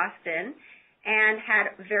Ballet Austin and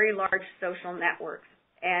had very large social networks,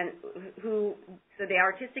 and so the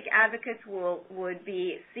artistic advocates would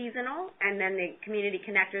be seasonal, and then the community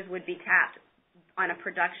connectors would be tapped on a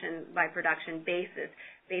production by production basis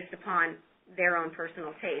based upon their own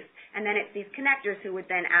personal taste. And then it's these connectors who would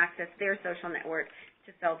then access their social network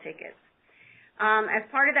to sell tickets. As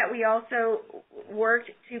part of that, we also worked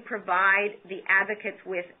to provide the advocates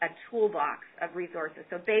with a toolbox of resources.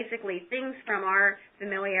 So basically, things from our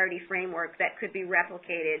familiarity framework that could be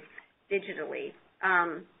replicated digitally.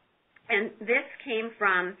 And this came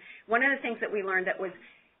from one of the things that we learned that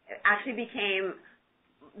actually became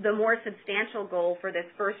the more substantial goal for this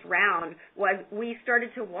first round was we started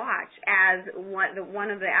to watch as one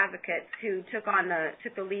of the advocates who took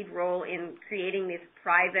the lead role in creating this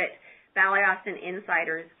private Ballet Austin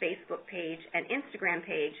Insiders Facebook page and Instagram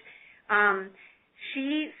page.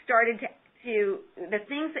 She started the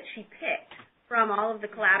things that she picked from all of the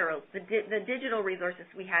collaterals, the digital resources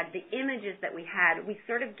we had, the images that we had, we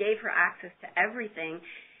sort of gave her access to everything.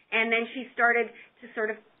 And then she started to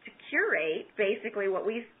curate basically what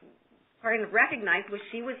we started to recognize was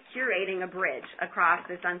she was curating a bridge across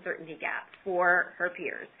this uncertainty gap for her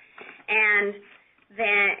peers. And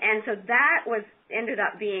so that ended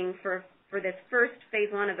up being for this first phase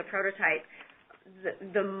one of the prototype,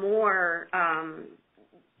 the more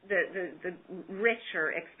the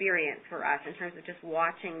richer experience for us in terms of just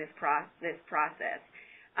watching this process.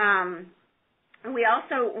 We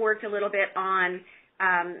also worked a little bit on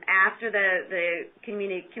after the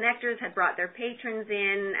community connectors had brought their patrons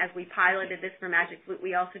in, as we piloted this for Magic Flute,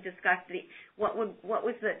 we also discussed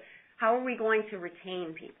how are we going to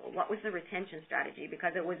retain people? What was the retention strategy?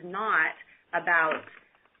 Because it was not about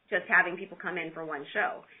just having people come in for one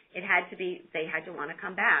show. It had to be, they had to want to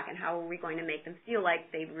come back, and how are we going to make them feel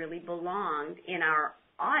like they really belonged in our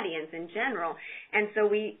audience in general? And so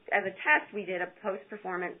as a test, we did a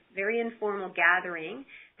post-performance, very informal gathering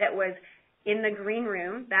that was in the green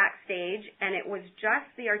room backstage, and it was just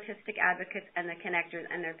the artistic advocates and the connectors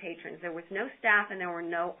and their patrons. There was no staff and there were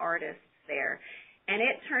no artists there. And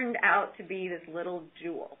it turned out to be this little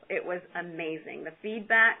jewel. It was amazing. The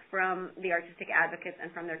feedback from the artistic advocates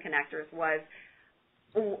and from their connectors was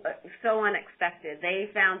so unexpected. They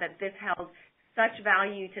found that this held such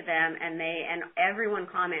value to them, and everyone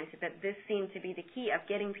commented that this seemed to be the key of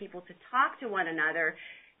getting people to talk to one another,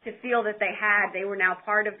 to feel that they were now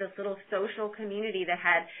part of this little social community that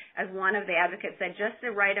had, as one of the advocates said, just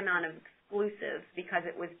the right amount of exclusives because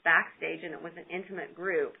it was backstage and it was an intimate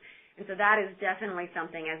group. And so that is definitely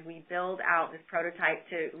something, as we build out this prototype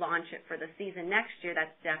to launch it for the season next year,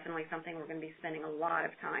 that's definitely something we're going to be spending a lot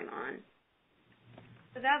of time on.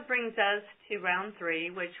 So that brings us to round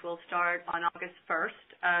 3, which will start on August 1st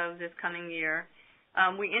of this coming year.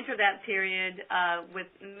 We enter that period with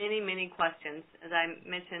many, many questions. As I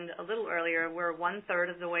mentioned a little earlier, we're 1/3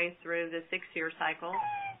 of the way through the 6-year cycle,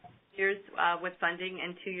 years with funding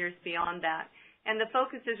and 2 years beyond that. And the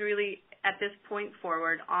focus is really, at this point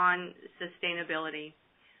forward, on sustainability.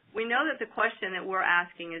 We know that the question that we're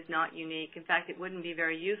asking is not unique. In fact, it wouldn't be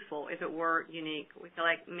very useful if it were unique. We feel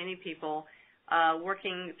like many people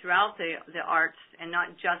working throughout the arts, and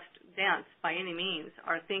not just dance by any means,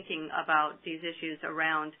 are thinking about these issues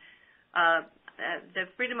around the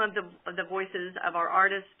freedom of the voices of our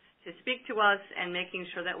artists speak to us and making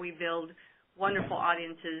sure that we build wonderful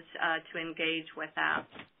audiences to engage with that.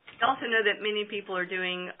 We also know that many people are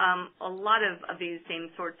doing a lot of these same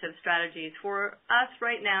sorts of strategies. For us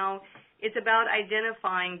right now, it's about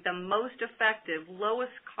identifying the most effective,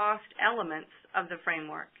 lowest cost elements of the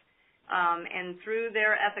framework. And through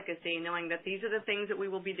their efficacy, knowing that these are the things that we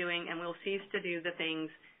will be doing and we'll cease to do the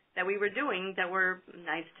things that we were doing that were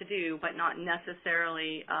nice to do but not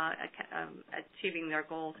necessarily achieving their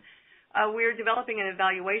goals. We're developing an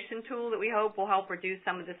evaluation tool that we hope will help reduce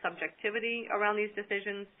some of the subjectivity around these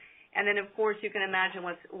decisions. And then, of course, you can imagine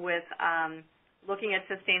with looking at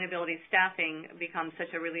sustainability, staffing becomes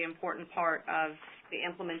such a really important part of the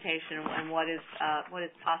implementation and what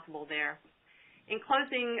is possible there. In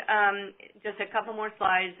closing, just a couple more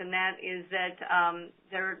slides, and that is that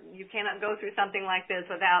you cannot go through something like this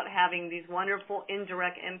without having these wonderful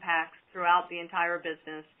indirect impacts throughout the entire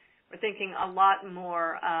business. We're thinking a lot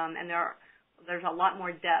more, and there's a lot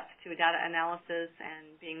more depth to data analysis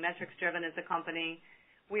and being metrics-driven as a company.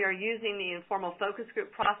 We are using the informal focus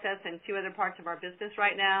group process in 2 other parts of our business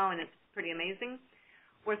right now, and it's pretty amazing.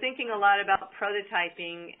 We're thinking a lot about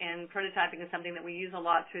prototyping, and prototyping is something that we use a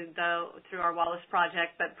lot through our Wallace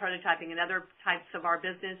project, but prototyping in other types of our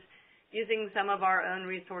business, using some of our own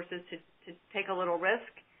resources to take a little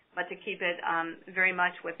risk, but to keep it very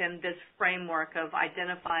much within this framework of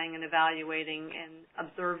identifying and evaluating and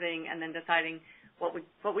observing and then deciding what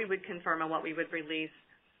we would confirm and what we would release.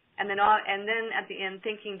 And then at the end,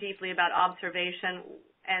 thinking deeply about observation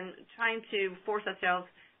and trying to force ourselves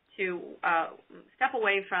to step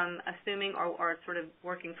away from assuming or sort of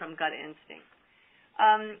working from gut instinct.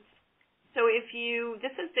 So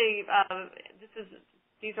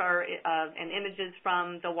these are images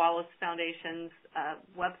from the Wallace Foundation's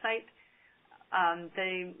website.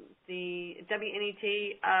 The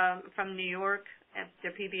WNET from New York,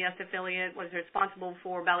 their PBS affiliate, was responsible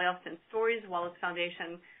for Ballet Austin Stories. Wallace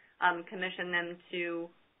Foundation commissioned them to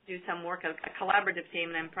do some work, a collaborative team,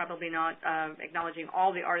 and I'm probably not acknowledging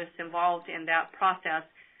all the artists involved in that process,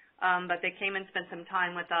 but they came and spent some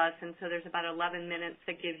time with us, and so there's about 11 minutes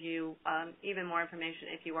that give you even more information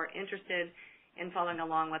if you are interested in following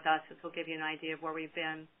along with us. This will give you an idea of where we've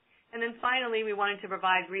been. And then finally, we wanted to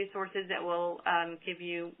provide resources that will give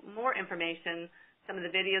you more information. Some of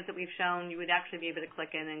the videos that we've shown, you would actually be able to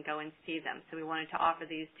click in and go and see them. So we wanted to offer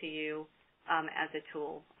these to you as a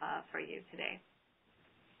tool for you today.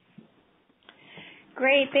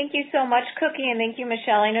 Great. Thank you so much, Cookie, and thank you,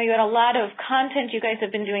 Michelle. I know you had a lot of content. You guys have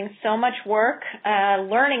been doing so much work,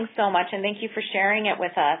 learning so much, and thank you for sharing it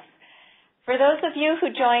with us. For those of you who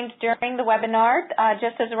joined during the webinar,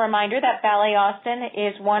 just as a reminder that Ballet Austin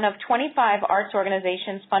is one of 25 arts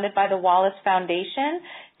organizations funded by the Wallace Foundation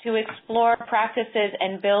to explore practices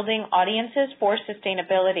and building audiences for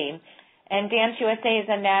sustainability. And Dance USA is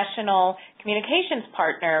a national communications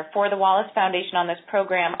partner for the Wallace Foundation on this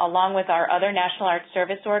program, along with our other National Arts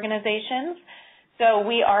Service organizations. So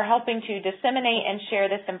we are helping to disseminate and share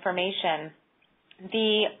this information.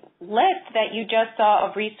 The list that you just saw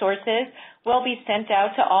of resources will be sent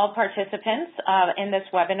out to all participants in this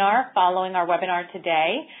webinar following our webinar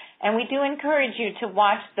today. And we do encourage you to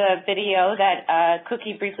watch the video that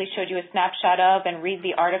Cookie briefly showed you a snapshot of and read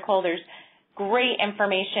the article. There's great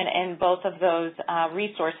information in both of those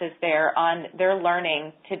resources there on their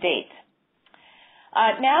learning to date.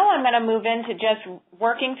 Now I'm going to move into just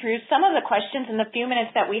working through some of the questions in the few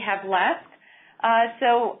minutes that we have left.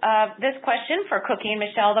 This question for Cookie and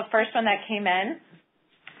Michelle, the first one that came in: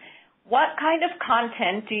 what kind of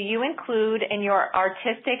content do you include in your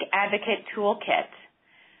artistic advocate toolkit?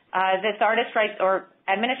 This artist writes, or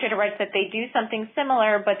administrator writes, that they do something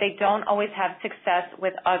similar, but they don't always have success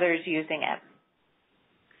with others using it.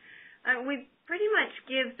 We pretty much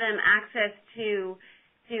give them access to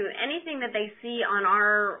anything that they see on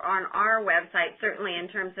our website, certainly in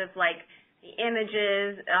terms of like the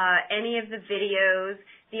images, any of the videos.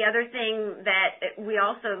 The other thing that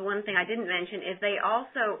one thing I didn't mention is they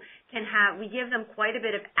also we give them quite a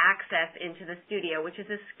bit of access into the studio, which is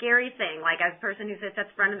a scary thing. Like, as a person who sits at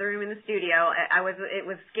the front of the room in the studio, it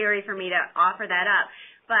was scary for me to offer that up.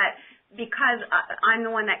 But because I'm the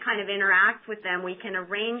one that kind of interacts with them, we can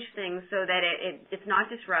arrange things so that it's not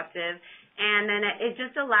disruptive, and then it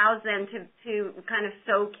just allows them to kind of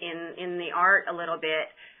soak in the art a little bit.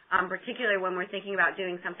 Particularly when we're thinking about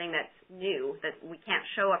doing something that's new, that we can't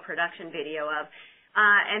show a production video of.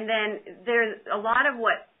 And then there's a lot of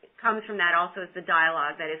what comes from that also is the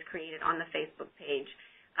dialogue that is created on the Facebook page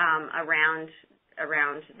around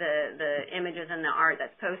around the images and the art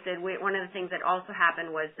that's posted. One of the things that also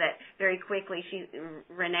happened was that very quickly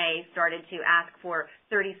Renee started to ask for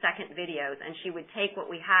 30-second videos, and she would take what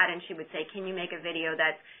we had and she would say, can you make a video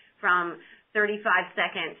that's from 35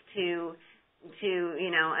 seconds to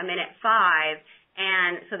a minute 5,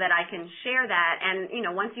 and so that I can share that. And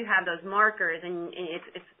once you have those markers, and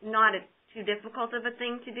it's not too difficult of a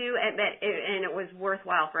thing to do, and it was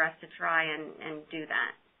worthwhile for us to try and do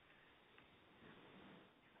that.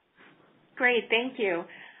 Great, thank you.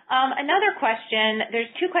 Another question,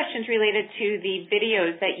 there's two questions related to the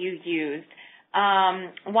videos that you used.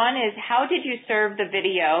 One is, how did you serve the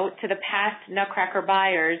video to the past Nutcracker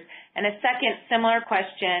buyers? And a second similar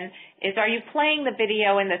question is, are you playing the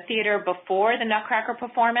video in the theater before the Nutcracker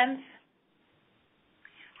performance?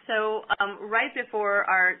 So right before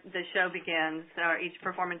the show begins, each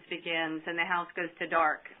performance begins, and the house goes to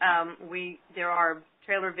dark, there are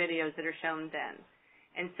trailer videos that are shown then.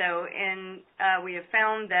 And so we have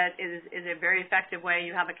found that it is a very effective way.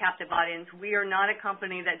 You have a captive audience. We are not a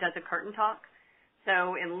company that does a curtain talk.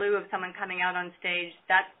 So in lieu of someone coming out on stage,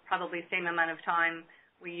 that's probably the same amount of time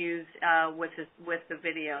we use with the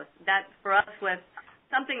videos. That, for us, with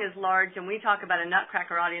something as large, and we talk about a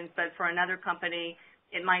Nutcracker audience, but for another company,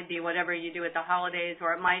 it might be whatever you do at the holidays,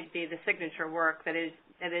 or it might be the signature work that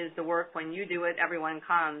is the work when you do it, everyone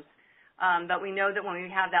comes. But we know that when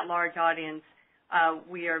we have that large audience,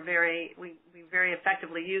 we very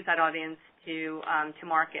effectively use that audience to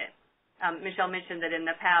market. Michelle mentioned that in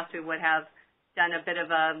the past we would have done a bit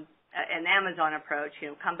of an Amazon approach,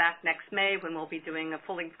 come back next May when we'll be doing a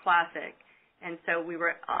full-length classic. And so we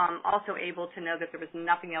were also able to know that there was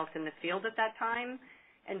nothing else in the field at that time.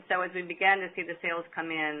 And so as we began to see the sales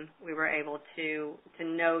come in, we were able to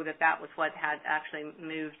know that was what had actually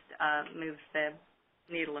moved the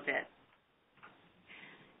needle a bit.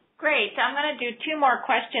 Great. So I'm going to do two more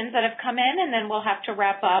questions that have come in, and then we'll have to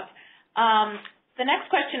wrap up. The next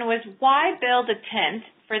question was, why build a tent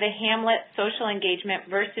for the Hamlet social engagement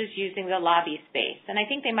versus using the lobby space? And I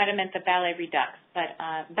think they might have meant the Ballet Redux, but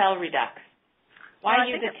Belle Redux. Why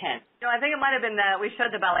use a tent? No, I think it might have been that we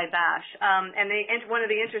showed the Ballet Bash. One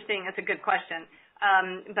of the interesting, it's a good question,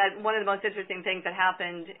 but one of the most interesting things that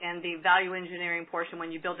happened in the value engineering portion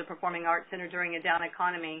when you build a performing arts center during a down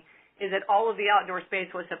economy is that all of the outdoor space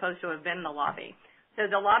was supposed to have been the lobby. So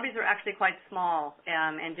the lobbies are actually quite small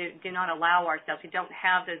and do not allow ourselves. We don't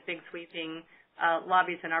have those big sweeping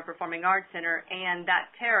lobbies in our performing arts center, and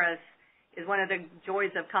that terrace is one of the joys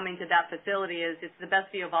of coming to that facility. Is it's the best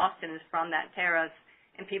view of Austin is from that terrace,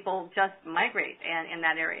 and people just migrate in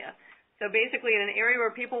that area. So basically, in an area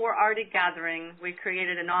where people were already gathering, we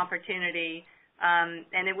created an opportunity,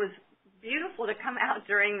 and it was beautiful to come out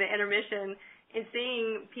during the intermission and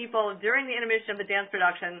seeing people during the intermission of the dance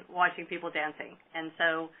production watching people dancing. And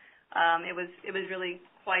so it was really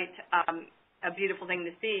quite a beautiful thing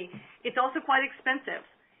to see. It's also quite expensive.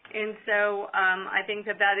 And so I think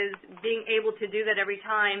that is being able to do that every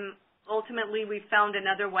time. Ultimately, we found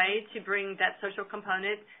another way to bring that social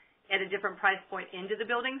component at a different price point into the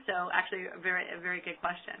building. So actually a very good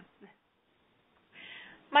question.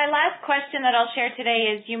 My last question that I'll share today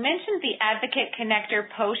is, you mentioned the Advocate Connector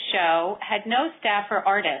post-show had no staff or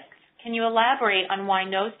artists. Can you elaborate on why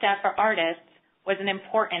no staff or artists was an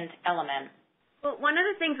important element? Well, one of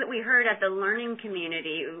the things that we heard at the learning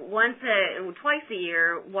community, twice a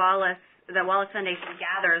year, the Wallace Foundation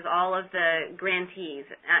gathers all of the grantees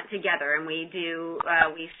together, and we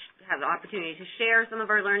have the opportunity to share some of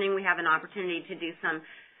our learning. We have an opportunity to do some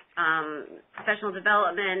professional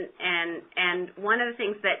development, and one of the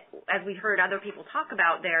things that, as we heard other people talk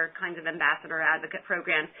about their kinds of ambassador advocate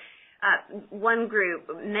programs, one group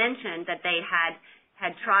mentioned that they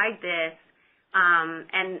had tried this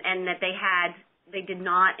and that they did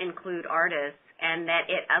not include artists, and that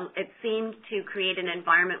it seemed to create an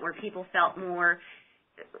environment where people felt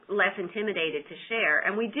less intimidated to share.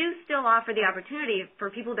 And we do still offer the opportunity for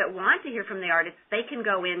people that want to hear from the artists. They can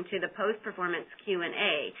go into the post-performance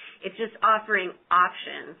Q&A. It's just offering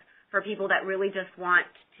options for people that really just want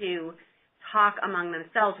to talk among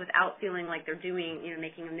themselves without feeling like they're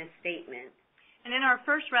making a misstatement. And in our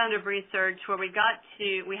first round of research, where we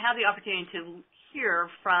had the opportunity to hear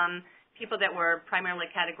from people that were primarily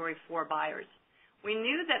Category 4 buyers, we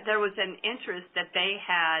knew that there was an interest that they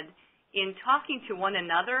had in talking to one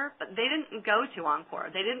another, but they didn't go to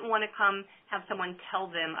Encore. They didn't want to come have someone tell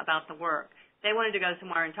them about the work. They wanted to go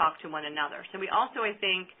somewhere and talk to one another. So we also, I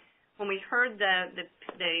think, when we heard the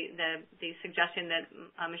suggestion that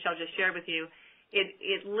Michelle just shared with you,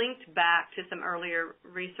 it linked back to some earlier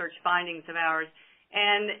research findings of ours,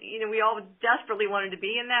 And, we all desperately wanted to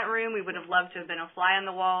be in that room. We would have loved to have been a fly on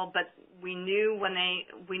the wall, but we knew when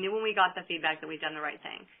we got the feedback that we'd done the right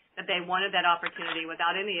thing, that they wanted that opportunity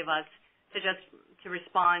without any of us to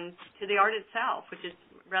respond to the art itself, which is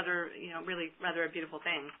really rather a beautiful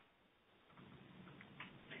thing.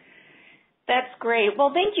 That's great.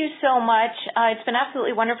 Well, thank you so much. It's been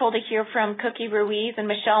absolutely wonderful to hear from Cookie Ruiz and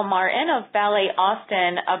Michelle Martin of Ballet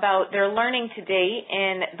Austin about their learning to date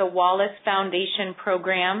in the Wallace Foundation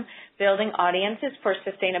program, Building Audiences for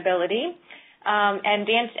Sustainability. And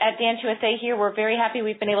at Dance USA here, we're very happy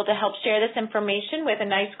we've been able to help share this information with a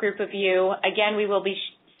nice group of you. Again, we will be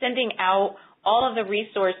sending out all of the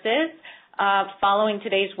resources following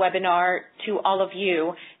today's webinar to all of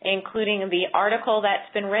you, including the article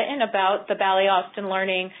that's been written about the Ballet Austin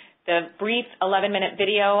Learning, the brief 11-minute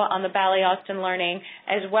video on the Ballet Austin Learning,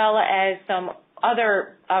 as well as some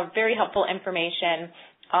other very helpful information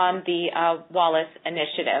on the Wallace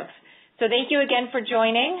initiative. So thank you again for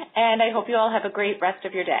joining, and I hope you all have a great rest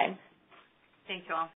of your day. Thank you all.